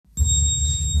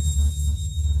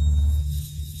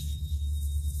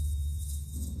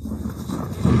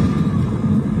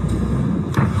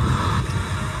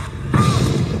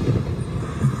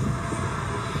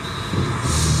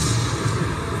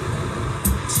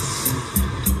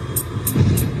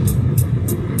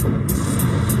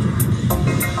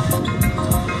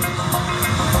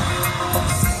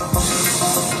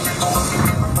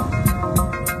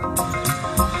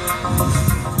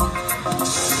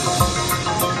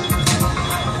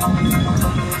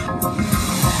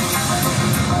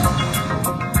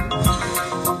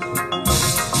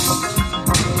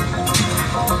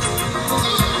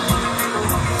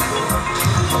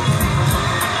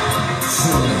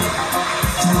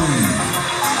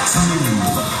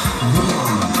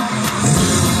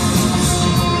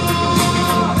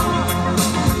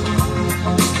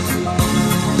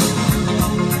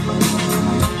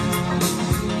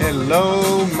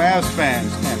Mavs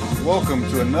fans, and welcome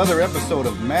to another episode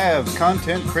of Mavs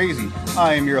Content Crazy.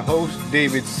 I am your host,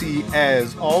 David C.,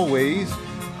 as always.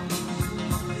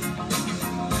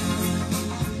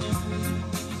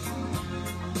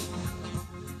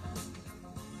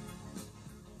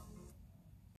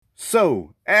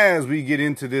 So, as we get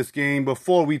into this game,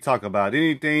 before we talk about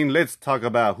anything, let's talk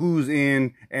about who's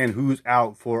in and who's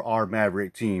out for our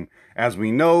Maverick team. As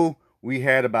we know, we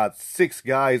had about 6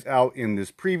 guys out in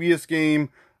this previous game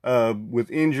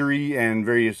with injury and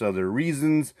various other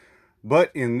reasons. But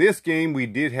in this game, we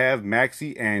did have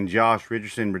Maxey and Josh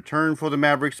Richardson return for the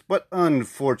Mavericks. But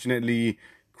unfortunately,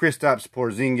 Kristaps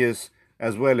Porzingis,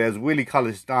 as well as Willie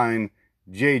Cauley-Stein,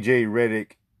 J.J.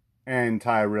 Redick, and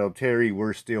Tyrell Terry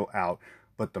were still out.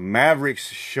 But the Mavericks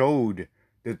showed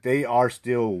that they are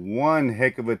still one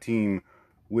heck of a team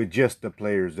with just the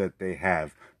players that they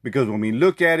have. Because when we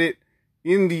look at it,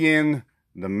 in the end,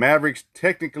 the Mavericks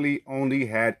technically only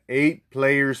had 8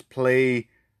 players play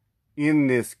in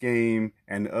this game,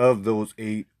 and of those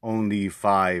 8, only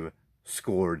 5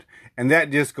 scored. And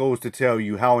that just goes to tell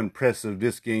you how impressive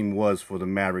this game was for the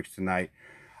Mavericks tonight.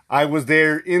 I was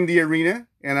there in the arena,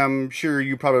 and I'm sure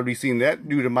you've probably seen that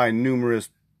due to my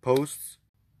numerous posts.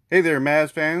 Hey there,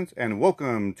 Mavs fans, and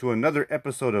welcome to another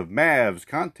episode of Mavs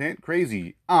Content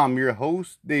Crazy. I'm your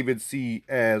host, David C.,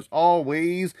 as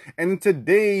always, and in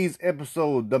today's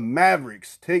episode, the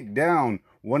Mavericks take down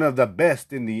one of the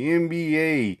best in the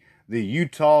NBA, the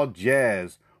Utah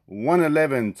Jazz,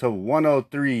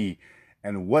 111-103,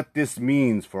 and what this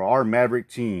means for our Maverick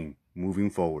team moving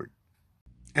forward.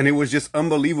 And it was just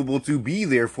unbelievable to be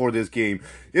there for this game.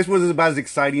 This was about as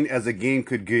exciting as a game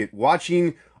could get.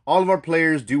 Watching all of our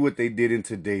players do what they did in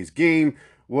today's game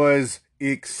was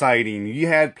exciting. You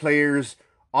had players,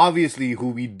 obviously, who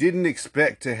we didn't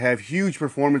expect to have huge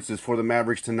performances for the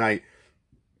Mavericks tonight.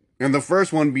 And the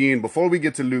first one being, before we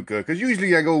get to Luka, because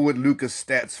usually I go with Luka's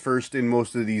stats first in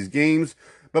most of these games.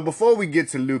 But before we get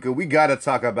to Luka, we got to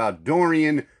talk about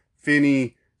Dorian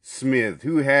Finney-Smith,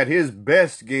 who had his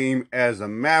best game as a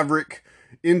Maverick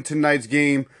in tonight's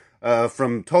game,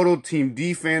 from total team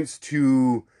defense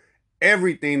to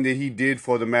everything that he did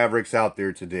for the Mavericks out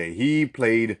there today. He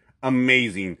played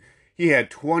amazing. He had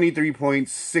 23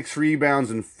 points, 6 rebounds,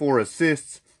 and 4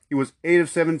 assists. He was 8 of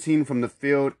 17 from the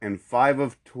field and 5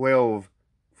 of 12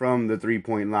 from the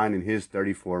three-point line in his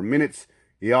 34 minutes.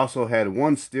 He also had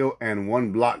 1 steal and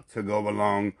 1 block to go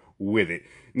along with it.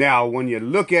 Now, when you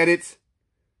look at it,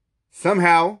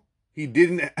 somehow he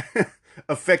didn't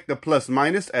affect the plus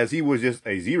minus, as he was just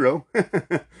a 0.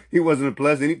 He wasn't a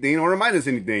plus anything or a minus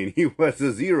anything. He was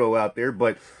a 0 out there.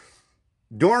 But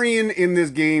Dorian in this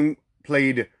game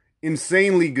played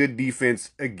insanely good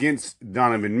defense against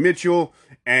Donovan Mitchell,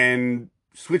 and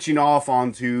switching off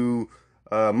onto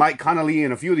Mike Conley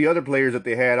and a few of the other players that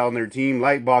they had on their team,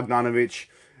 like Bogdanovich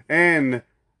and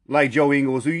like Joe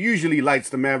Ingles, who usually lights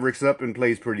the Mavericks up and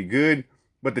plays pretty good.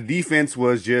 But the defense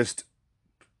was just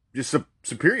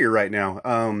superior right now.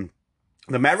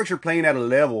 The Mavericks are playing at a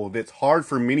level that's hard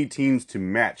for many teams to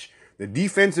match. The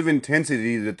defensive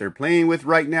intensity that they're playing with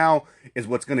right now is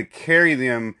what's going to carry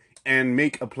them and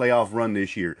make a playoff run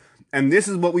this year. And this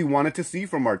is what we wanted to see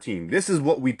from our team. This is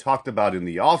what we talked about in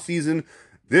the offseason.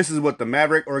 This is what the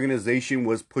Maverick organization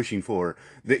was pushing for.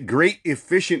 The great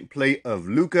efficient play of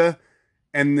Luka,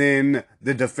 and then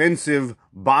the defensive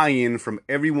buy-in from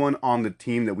everyone on the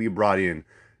team that we brought in.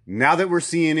 Now that we're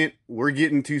seeing it, we're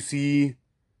getting to see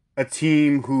a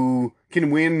team who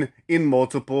can win in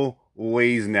multiple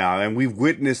ways now. And we've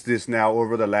witnessed this now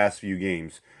over the last few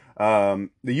games. The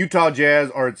Utah Jazz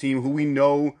are a team who we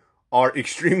know are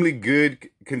extremely good,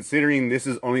 considering this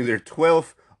is only their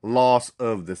 12th loss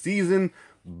of the season.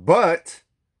 But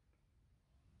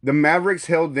the Mavericks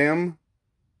held them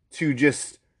to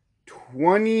just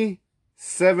 27%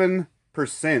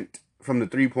 from the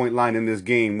three-point line in this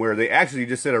game, where they actually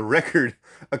just set a record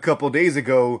a couple days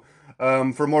ago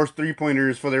for most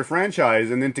three-pointers for their franchise.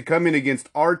 And then to come in against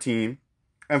our team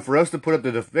and for us to put up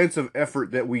the defensive effort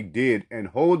that we did and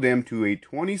hold them to a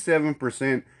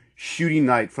 27% shooting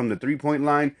night from the three-point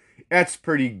line, that's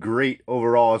pretty great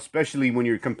overall, especially when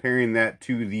you're comparing that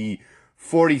to the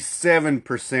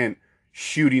 47%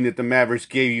 shooting that the Mavericks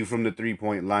gave you from the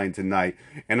three-point line tonight.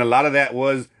 And a lot of that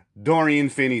was Dorian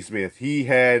Finney-Smith. He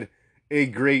had a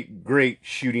great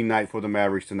shooting night for the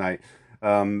Mavericks tonight.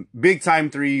 Big time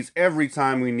threes every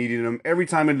time we needed them. Every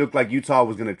time it looked like Utah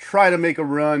was going to try to make a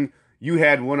run, you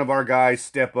had one of our guys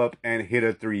step up and hit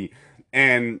a three.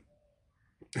 And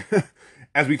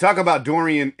as we talk about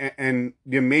Dorian and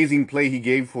the amazing play he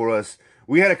gave for us,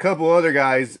 we had a couple other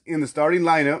guys in the starting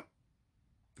lineup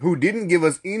who didn't give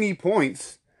us any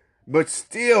points, but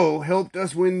still helped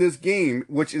us win this game,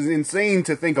 which is insane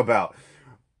to think about.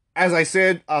 As I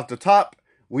said off the top,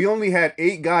 we only had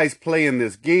 8 guys play in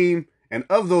this game, and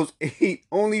of those 8,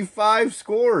 only 5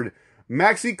 scored.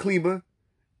 Maxi Kleber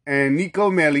and Nico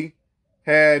Melli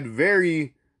had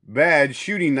very bad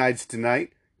shooting nights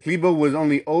tonight. Kleber was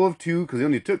only 0 of 2 because he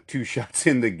only took 2 shots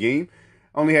in the game.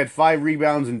 Only had 5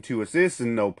 rebounds and 2 assists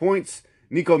and no points.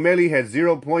 Nico Melli had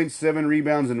 0 points, 7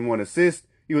 rebounds, and 1 assist.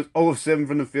 He was 0 of 7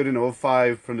 from the field and 0 of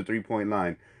 5 from the three-point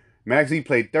line. Maxi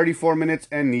played 34 minutes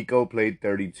and Nico played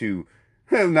 32.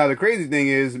 Now, the crazy thing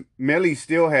is, Melli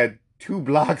still had 2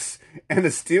 blocks and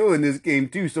a steal in this game,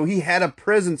 too. So he had a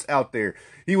presence out there.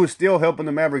 He was still helping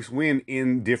the Mavericks win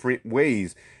in different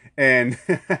ways. And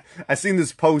I seen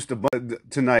this post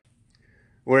tonight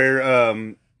where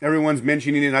everyone's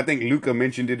mentioning it, and I think Luka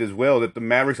mentioned it as well, that the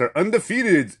Mavericks are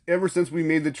undefeated ever since we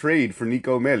made the trade for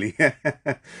Nico Melli.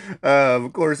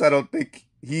 Of course, I don't think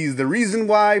he's the reason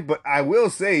why, but I will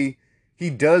say he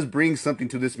does bring something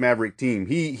to this Maverick team.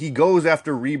 He goes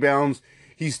after rebounds.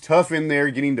 He's tough in there,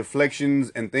 getting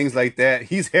deflections and things like that.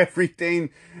 He's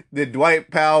everything that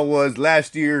Dwight Powell was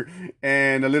last year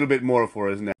and a little bit more for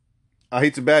us now. I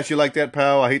hate to bash you like that,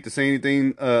 Powell. I hate to say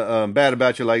anything bad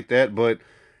about you like that, but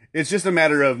it's just a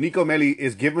matter of Nico Melli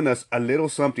is giving us a little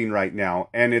something right now,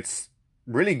 and it's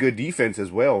really good defense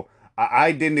as well.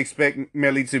 I didn't expect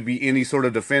Melli to be any sort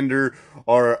of defender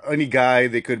or any guy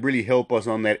that could really help us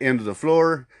on that end of the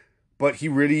floor, but he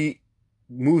really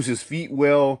moves his feet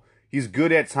well. He's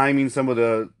good at timing some of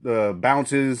the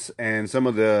bounces and some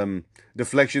of the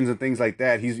deflections and things like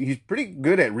that. He's pretty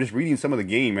good at just reading some of the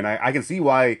game, and I can see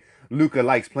why Luka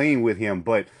likes playing with him.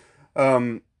 But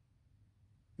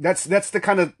that's the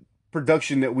kind of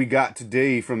production that we got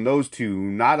today from those two.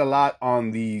 Not a lot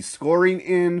on the scoring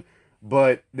end,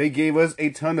 but they gave us a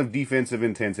ton of defensive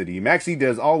intensity. Maxi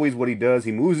does always what he does.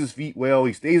 He moves his feet well.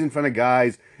 He stays in front of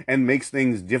guys and makes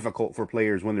things difficult for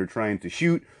players when they're trying to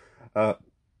shoot.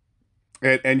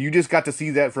 And you just got to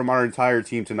see that from our entire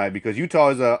team tonight, because Utah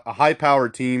is a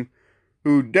high-powered team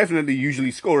who definitely usually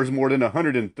scores more than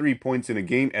 103 points in a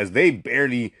game, as they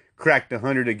barely cracked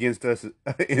 100 against us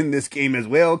in this game as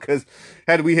well, because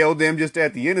had we held them just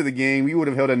at the end of the game, we would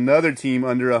have held another team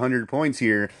under 100 points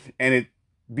here, and it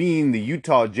being the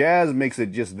Utah Jazz makes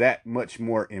it just that much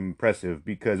more impressive,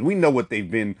 because we know what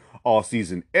they've been all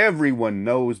season. Everyone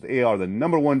knows they are the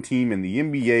 #1 team in the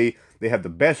NBA. They have the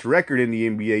best record in the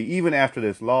NBA. Even after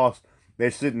this loss, they're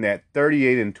sitting at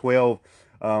 38-12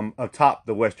 atop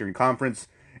the Western Conference,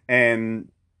 and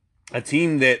a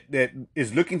team that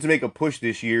is looking to make a push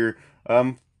this year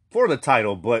for the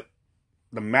title. But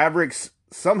the Mavericks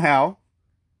somehow,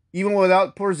 even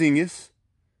without Porzingis,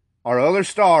 our other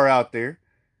star out there,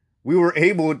 we were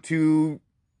able to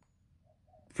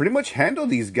pretty much handle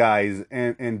these guys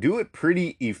and do it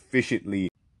pretty efficiently.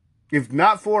 If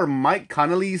not for Mike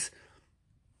Conley's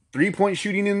 3-point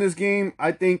shooting in this game,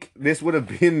 I think this would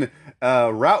have been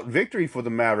a rout victory for the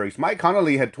Mavericks. Mike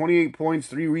Conley had 28 points,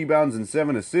 3 rebounds, and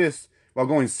 7 assists while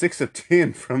going 6 of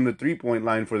 10 from the 3-point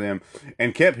line for them,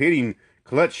 and kept hitting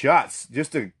clutch shots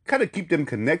just to kind of keep them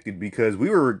connected, because we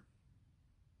were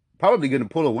probably going to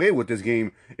pull away with this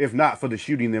game if not for the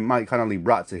shooting that Mike Conley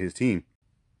brought to his team.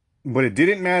 But it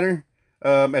didn't matter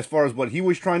as far as what he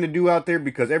was trying to do out there,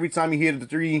 because every time he hit the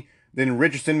 3, then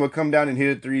Richardson would come down and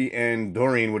hit a 3, and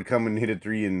Dorian would come and hit a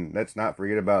 3, and let's not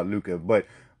forget about Luka. But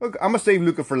look, I'm going to save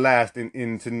Luka for last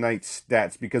in tonight's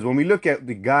stats, because when we look at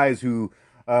the guys who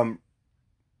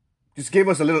just gave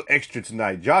us a little extra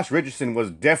tonight, Josh Richardson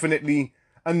was definitely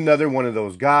another one of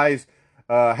those guys.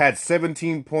 Had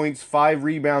 17 points, 5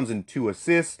 rebounds, and 2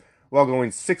 assists, while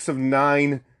going 6 of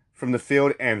 9 from the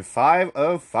field and 5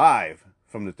 of 5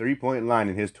 from the 3-point line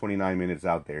in his 29 minutes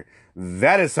out there.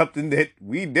 That is something that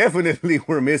we definitely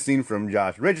were missing from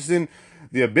Josh Richardson.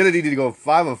 The ability to go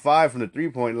 5 of 5 from the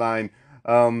 3-point line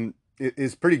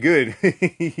is pretty good.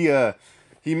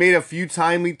 He made a few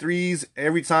timely threes.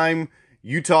 Every time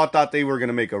Utah thought they were going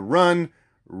to make a run,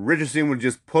 Richardson would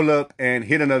just pull up and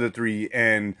hit another 3.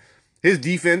 And his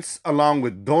defense, along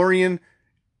with Dorian,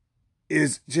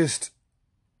 is just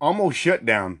almost shut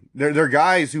down. They're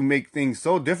guys who make things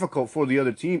so difficult for the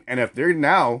other team. And if they're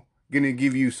now going to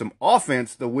give you some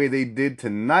offense the way they did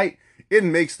tonight, it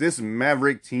makes this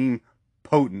Maverick team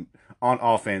potent on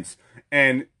offense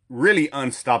and really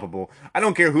unstoppable. I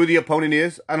don't care who the opponent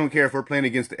is. I don't care if we're playing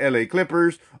against the LA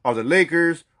Clippers or the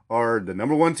Lakers or the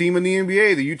 #1 team in the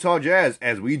NBA, the Utah Jazz.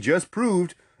 As we just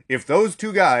proved, if those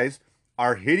two guys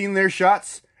are hitting their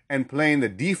shots and playing the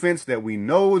defense that we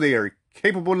know they are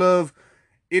capable of,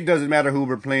 it doesn't matter who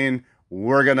we're playing.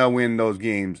 We're going to win those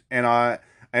games. And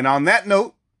on that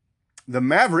note, the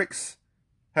Mavericks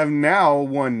have now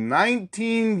won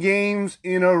 19 games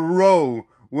in a row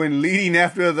when leading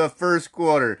after the first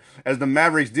quarter, as the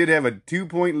Mavericks did have a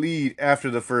 2-point lead after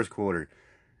the first quarter.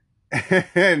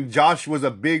 And Josh was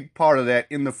a big part of that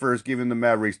in the first, giving the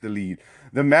Mavericks the lead.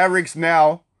 The Mavericks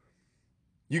now,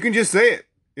 you can just say it.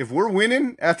 If we're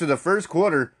winning after the first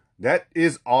quarter, that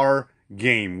is our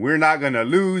game. We're not going to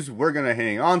lose. We're going to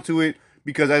hang on to it.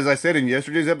 Because as I said in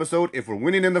yesterday's episode, if we're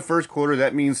winning in the first quarter,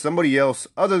 that means somebody else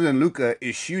other than Luka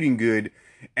is shooting good,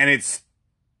 and it's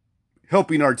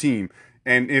helping our team.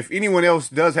 And if anyone else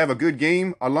does have a good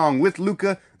game along with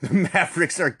Luka, the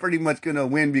Mavericks are pretty much going to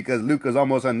win, because Luka's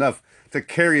almost enough to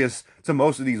carry us to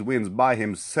most of these wins by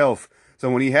himself.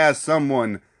 So when he has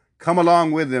someone come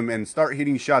along with him and start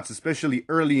hitting shots, especially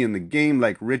early in the game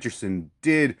like Richardson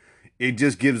did, it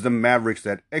just gives the Mavericks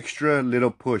that extra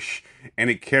little push, and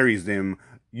it carries them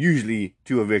usually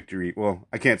to a victory. Well,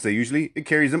 I can't say usually. It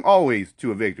carries them always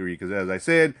to a victory, because as I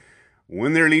said,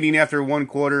 when they're leading after one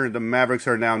quarter, the Mavericks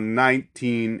are now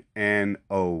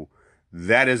 19-0.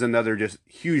 That is another just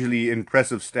hugely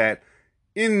impressive stat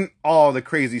in all the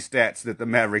crazy stats that the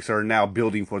Mavericks are now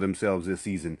building for themselves this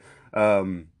season.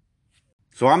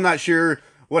 So I'm not sure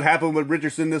what happened with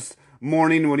Richardson this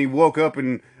morning when he woke up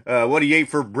and what he ate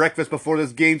for breakfast before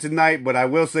this game tonight, but I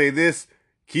will say this: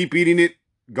 keep eating it,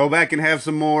 go back and have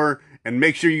some more, and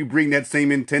make sure you bring that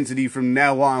same intensity from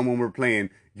now on when we're playing.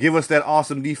 Give us that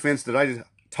awesome defense that I just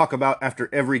talk about after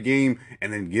every game,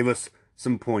 and then give us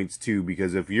some points too,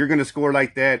 because if you're going to score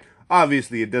like that,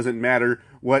 obviously it doesn't matter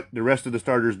what the rest of the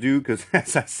starters do, because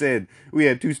as I said, we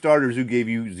had 2 starters who gave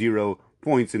you 0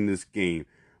 points in this game.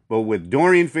 But with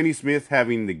Dorian Finney-Smith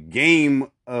having the game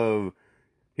of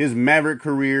his Maverick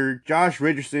career, Josh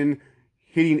Richardson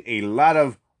hitting a lot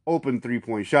of open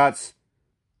 3-point shots,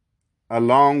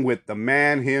 along with the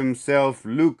man himself,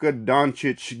 Luka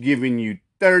Doncic, giving you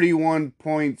 31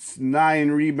 points,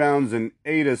 9 rebounds, and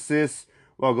 8 assists,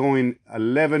 while going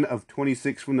 11 of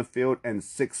 26 from the field and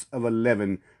 6 of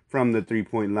 11 from the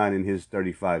 3-point line in his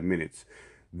 35 minutes.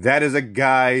 That is a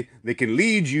guy that can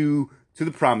lead you to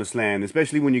the promised land,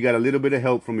 especially when you got a little bit of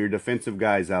help from your defensive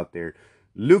guys out there.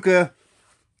 Luka,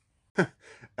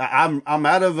 I'm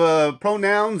out of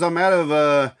pronouns. I'm out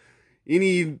of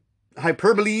any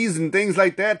hyperboles and things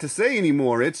like that to say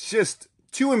anymore. It's just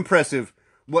too impressive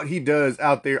what he does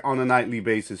out there on a nightly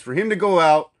basis. For him to go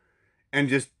out and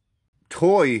just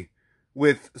toy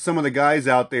with some of the guys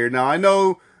out there. Now, I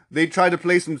know they tried to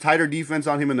play some tighter defense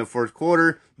on him in the first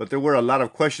quarter, but there were a lot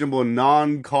of questionable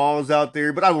non-calls out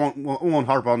there. But I won't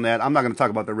harp on that. I'm not going to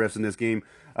talk about the refs in this game.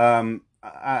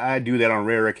 I do that on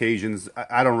rare occasions.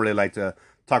 I don't really like to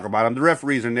talk about them. The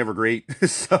referees are never great,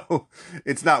 so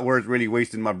it's not worth really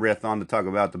wasting my breath on to talk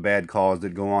about the bad calls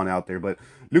that go on out there. But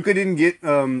Luka didn't get,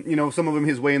 some of them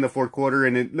his way in the fourth quarter,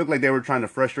 and it looked like they were trying to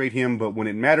frustrate him. But when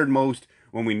it mattered most,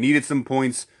 when we needed some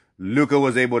points, Luka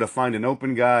was able to find an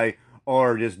open guy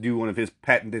or just do one of his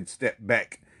patented step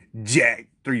back jack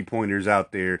 3-pointers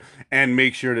out there and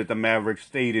make sure that the Mavericks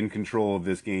stayed in control of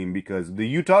this game, because the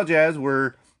Utah Jazz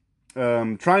were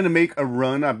trying to make a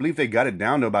run. I believe they got it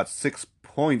down to about 6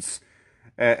 points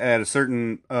at a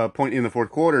certain point in the fourth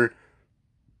quarter,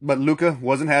 but Luka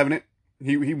wasn't having it.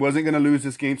 He wasn't going to lose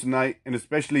this game tonight, and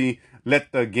especially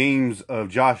let the games of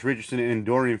Josh Richardson and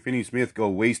Dorian Finney-Smith go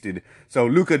wasted. So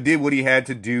Luka did what he had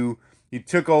to do. He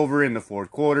took over in the fourth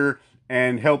quarter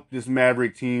and helped this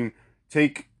Maverick team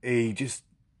take a just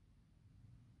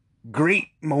great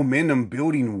momentum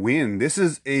building win. This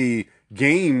is a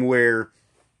game where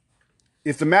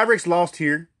if the Mavericks lost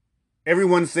here,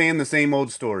 everyone's saying the same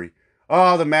old story.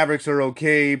 Oh, the Mavericks are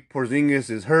okay.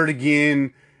 Porzingis is hurt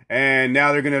again. And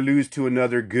now they're going to lose to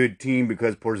another good team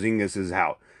because Porzingis is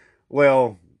out.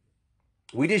 Well,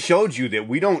 we just showed you that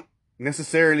we don't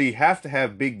necessarily have to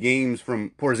have big games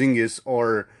from Porzingis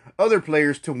or other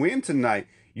players to win tonight.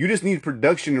 You just need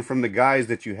production from the guys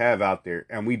that you have out there.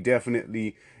 And we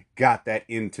definitely got that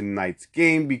in tonight's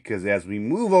game, because as we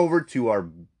move over to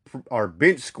our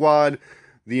bench squad,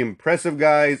 the impressive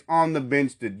guys on the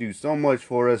bench that do so much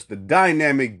for us, the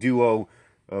dynamic duo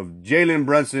of Jalen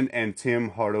Brunson and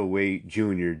Tim Hardaway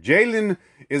Jr. Jalen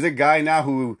is a guy now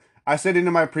who, I said in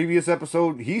my previous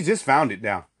episode, he's just found it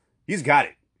now. He's got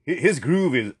it. His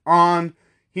groove is on.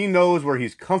 He knows where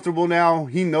he's comfortable now.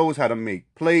 He knows how to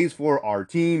make plays for our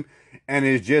team and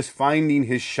is just finding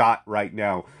his shot right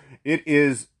now. It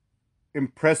is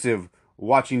impressive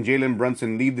watching Jalen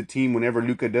Brunson lead the team whenever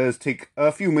Luka does take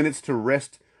a few minutes to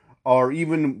rest, or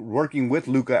even working with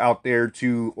Luka out there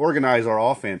to organize our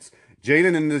offense.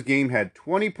 Jalen in this game had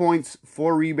 20 points,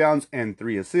 4 rebounds, and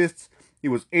 3 assists. He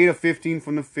was 8 of 15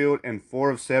 from the field and 4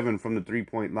 of 7 from the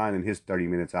three-point line in his 30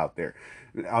 minutes out there.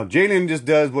 Now, Jalen just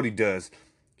does what he does.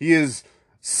 He is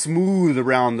smooth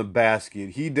around the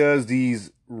basket. He does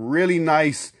these really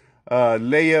nice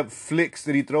layup flicks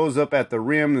that he throws up at the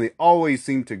rim. They always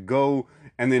seem to go.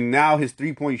 And then now his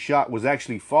three-point shot was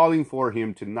actually falling for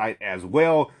him tonight as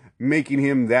well, making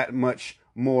him that much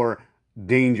more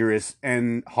dangerous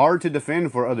and hard to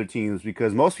defend for other teams,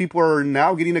 because most people are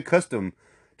now getting accustomed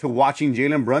to watching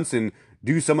Jalen Brunson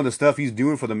do some of the stuff he's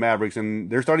doing for the Mavericks, and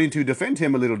they're starting to defend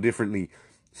him a little differently.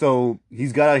 So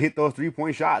he's got to hit those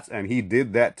three-point shots, and he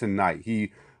did that tonight.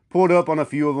 He pulled up on a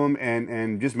few of them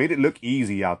and just made it look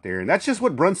easy out there. And that's just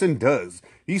what Brunson does.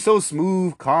 He's so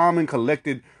smooth, calm, and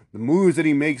collected. The moves that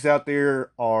he makes out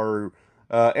there are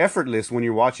effortless when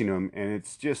you're watching him, and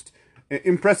it's just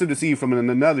impressive to see from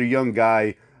another young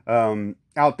guy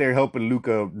out there helping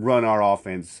Luka run our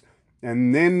offense.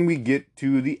 And then we get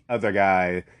to the other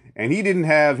guy, and he didn't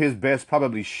have his best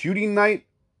probably shooting night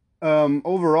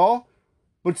overall,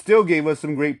 but still gave us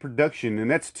some great production, and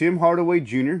that's Tim Hardaway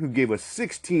Jr., who gave us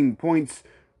 16 points,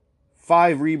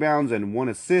 5 rebounds, and 1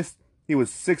 assist. He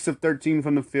was 6 of 13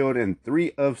 from the field and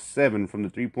 3 of 7 from the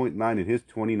three-point line in his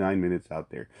 29 minutes out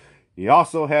there. He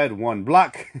also had 1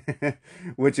 block,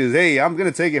 which is, hey, I'm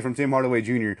going to take it from Tim Hardaway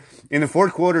Jr. In the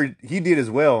fourth quarter, he did as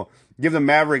well. Give the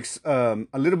Mavericks a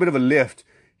little bit of a lift.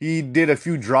 He did a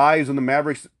few drives when the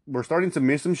Mavericks were starting to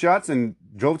miss some shots and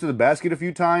drove to the basket a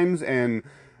few times. And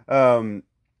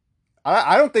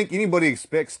I don't think anybody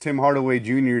expects Tim Hardaway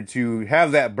Jr. to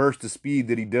have that burst of speed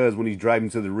that he does when he's driving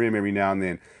to the rim every now and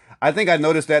then. I think I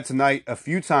noticed that tonight a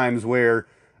few times where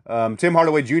Tim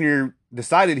Hardaway Jr.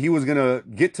 decided he was going to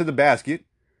get to the basket,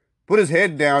 put his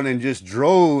head down, and just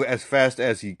drove as fast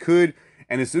as he could.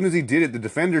 And as soon as he did it, the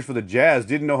defenders for the Jazz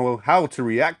didn't know how to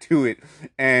react to it.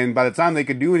 And by the time they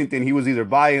could do anything, he was either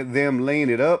by them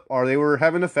laying it up or they were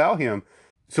having to foul him.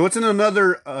 So it's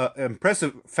another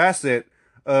impressive facet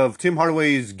of Tim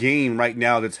Hardaway's game right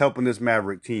now that's helping this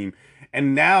Maverick team.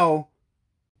 And now,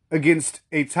 against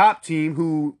a top team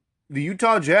who the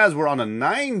Utah Jazz were on a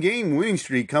 9-game winning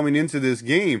streak coming into this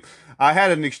game. I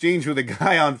had an exchange with a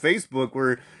guy on Facebook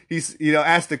where he's,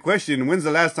 asked the question, when's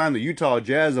the last time the Utah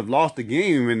Jazz have lost a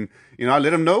game? And, I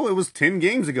let him know it was 10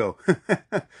 games ago.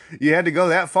 You had to go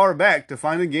that far back to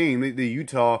find a game that the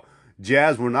Utah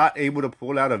Jazz were not able to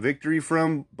pull out a victory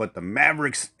from, but the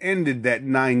Mavericks ended that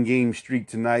 9-game streak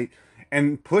tonight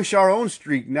and push our own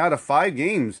streak now to 5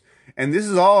 games. And this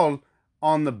is all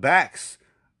on the backs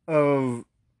of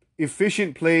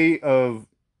efficient play of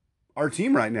our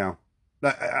team right now.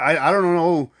 I don't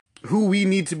know who we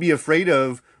need to be afraid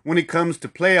of when it comes to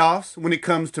playoffs, when it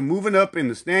comes to moving up in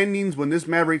the standings, when this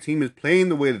Maverick team is playing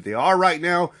the way that they are right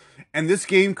now. And this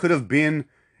game could have been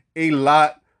a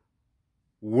lot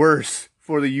worse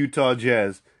for the Utah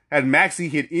Jazz. Had Maxey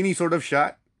hit any sort of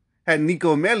shot, had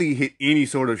Nico Melli hit any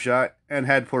sort of shot, and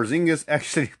had Porzingis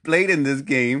actually played in this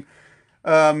game,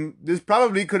 this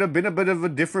probably could have been a bit of a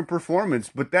different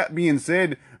performance. But that being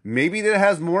said, maybe that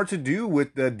has more to do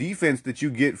with the defense that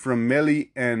you get from Melli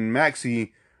and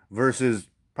Maxey versus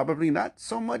probably not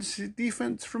so much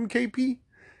defense from KP.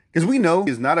 Because we know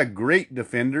he's not a great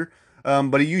defender,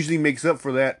 but he usually makes up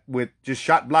for that with just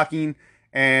shot blocking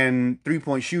and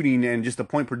three-point shooting and just the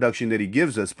point production that he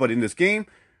gives us. But in this game,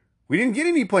 we didn't get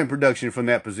any point production from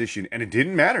that position, and it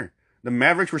didn't matter. The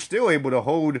Mavericks were still able to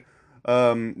hold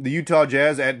the Utah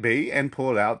Jazz at bay and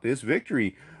pull out this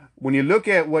victory. When you look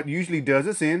at what usually does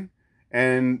us in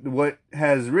and what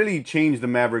has really changed the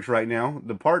Mavericks right now,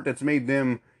 the part that's made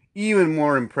them even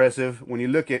more impressive when you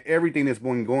look at everything that's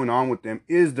been going on with them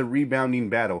is the rebounding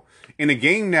battle. In a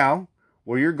game now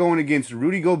where you're going against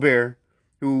Rudy Gobert,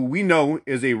 who we know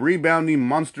is a rebounding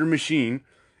monster machine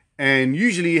and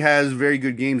usually has very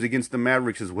good games against the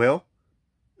Mavericks as well,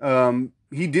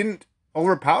 he didn't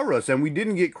overpower us, and we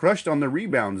didn't get crushed on the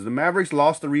rebounds. The Mavericks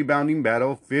lost the rebounding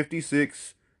battle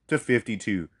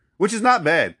 56-52, which is not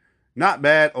bad. Not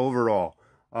bad overall.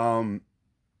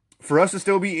 For us to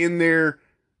still be in there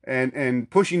and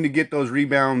pushing to get those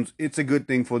rebounds, it's a good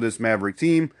thing for this Maverick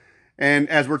team. And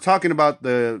as we're talking about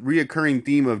the reoccurring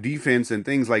theme of defense and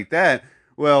things like that,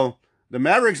 well, the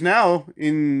Mavericks now,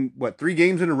 in 3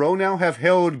 games in a row now, have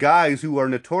held guys who are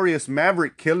notorious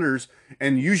Maverick killers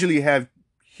and usually have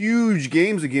huge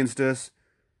games against us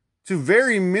to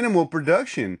very minimal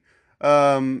production.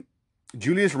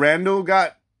 Julius Randle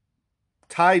got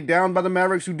tied down by the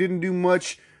Mavericks, who didn't do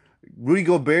much. Rudy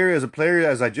Gobert, as a player,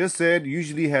 as I just said,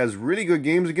 usually has really good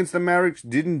games against the Mavericks.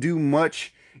 Didn't do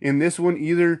much in this one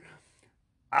either.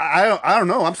 I don't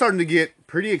know. I'm starting to get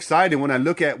pretty excited when I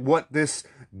look at what this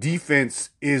defense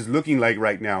is looking like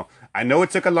right now. I know it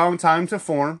took a long time to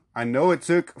form. I know it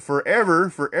took forever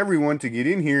for everyone to get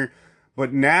in here,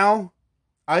 but now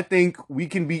I think we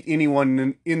can beat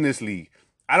anyone in this league.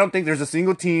 I don't think there's a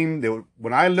single team that,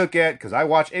 when I look at, because I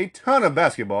watch a ton of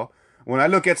basketball, when I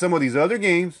look at some of these other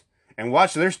games and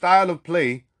watch their style of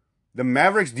play, the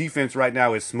Mavericks defense right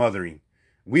now is smothering.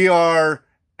 We are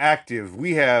active.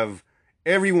 We have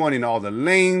everyone in all the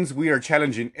lanes. We are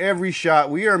challenging every shot.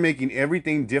 We are making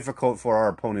everything difficult for our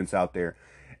opponents out there.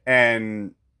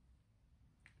 And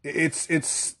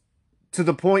it's to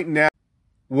the point now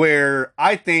where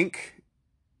I think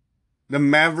the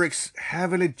Mavericks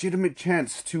have a legitimate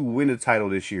chance to win a title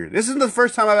this year. This isn't the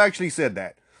first time I've actually said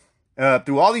that.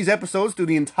 Through all these episodes, through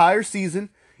the entire season,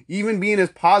 even being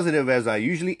as positive as I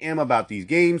usually am about these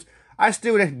games, I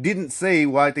still didn't say,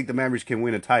 well, I think the Mavericks can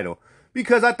win a title.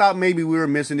 Because I thought maybe we were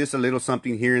missing just a little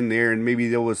something here and there, and maybe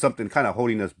there was something kind of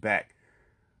holding us back.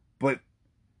 But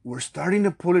we're starting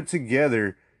to pull it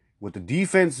together with the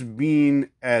defense being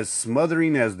as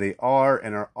smothering as they are,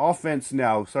 and our offense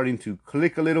now starting to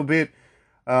click a little bit.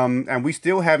 And we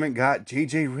still haven't got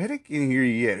JJ Redick in here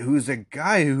yet, who's a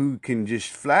guy who can just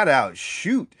flat out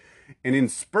shoot. And in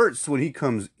spurts, when he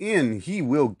comes in, he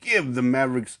will give the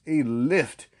Mavericks a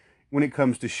lift when it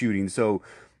comes to shooting. So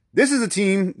this is a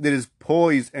team that is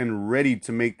poised and ready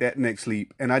to make that next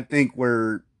leap. And I think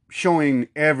we're showing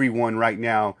everyone right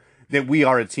now that we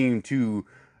are a team to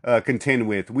contend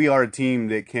with. We are a team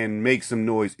that can make some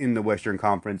noise in the Western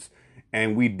Conference.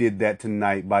 And we did that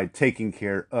tonight by taking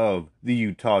care of the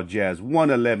Utah Jazz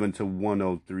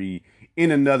 111-103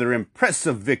 in another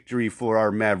impressive victory for our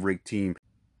Maverick team.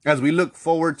 As we look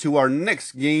forward to our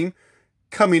next game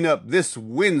coming up this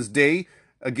Wednesday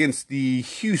against the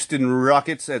Houston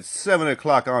Rockets at 7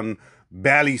 o'clock on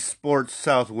Bally Sports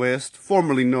Southwest,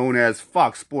 formerly known as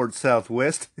Fox Sports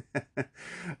Southwest.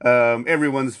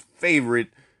 Everyone's favorite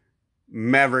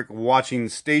Maverick watching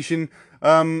station.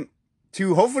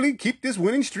 To hopefully keep this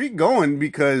winning streak going,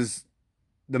 because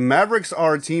the Mavericks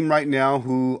are a team right now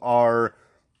who are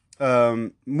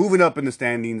moving up in the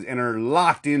standings and are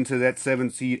locked into that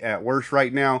 7th seed at worst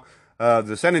right now.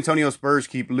 The San Antonio Spurs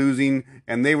keep losing,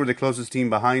 and they were the closest team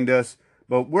behind us,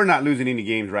 but we're not losing any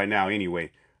games right now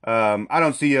anyway. I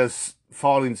don't see us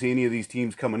falling to any of these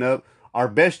teams coming up. Our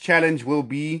best challenge will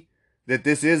be that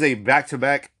this is a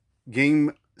back-to-back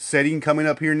game setting coming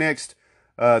up here next.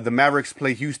 The Mavericks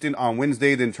play Houston on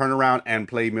Wednesday, then turn around and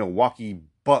play Milwaukee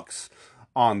Bucks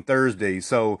on Thursday.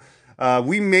 So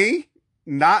we may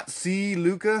not see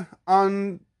Luka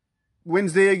on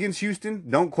Wednesday against Houston.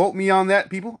 Don't quote me on that,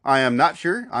 people. I am not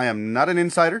sure. I am not an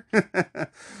insider.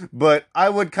 But I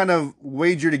would kind of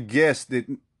wager to guess that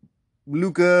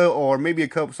Luka or maybe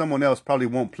someone else probably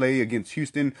won't play against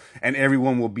Houston, and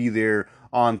everyone will be there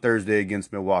on Thursday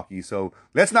against Milwaukee. So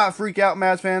let's not freak out,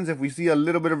 Mavs fans, if we see a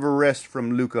little bit of a rest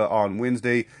from Luka on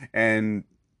Wednesday, and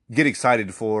get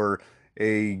excited for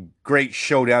a great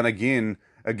showdown again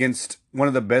against one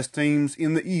of the best teams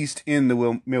in the East in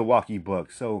the Milwaukee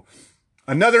Bucks. So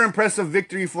another impressive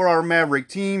victory for our Maverick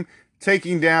team,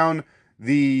 taking down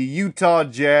the Utah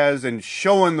Jazz and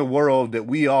showing the world that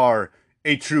we are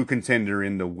a true contender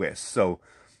in the West. So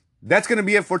that's going to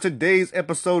be it for today's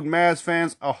episode, Mavs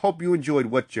fans. I hope you enjoyed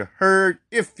what you heard.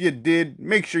 If you did,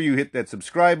 make sure you hit that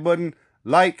subscribe button,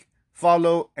 like,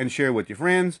 follow, and share with your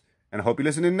friends. And I hope you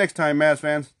listen in next time, Mavs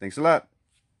fans. Thanks a lot.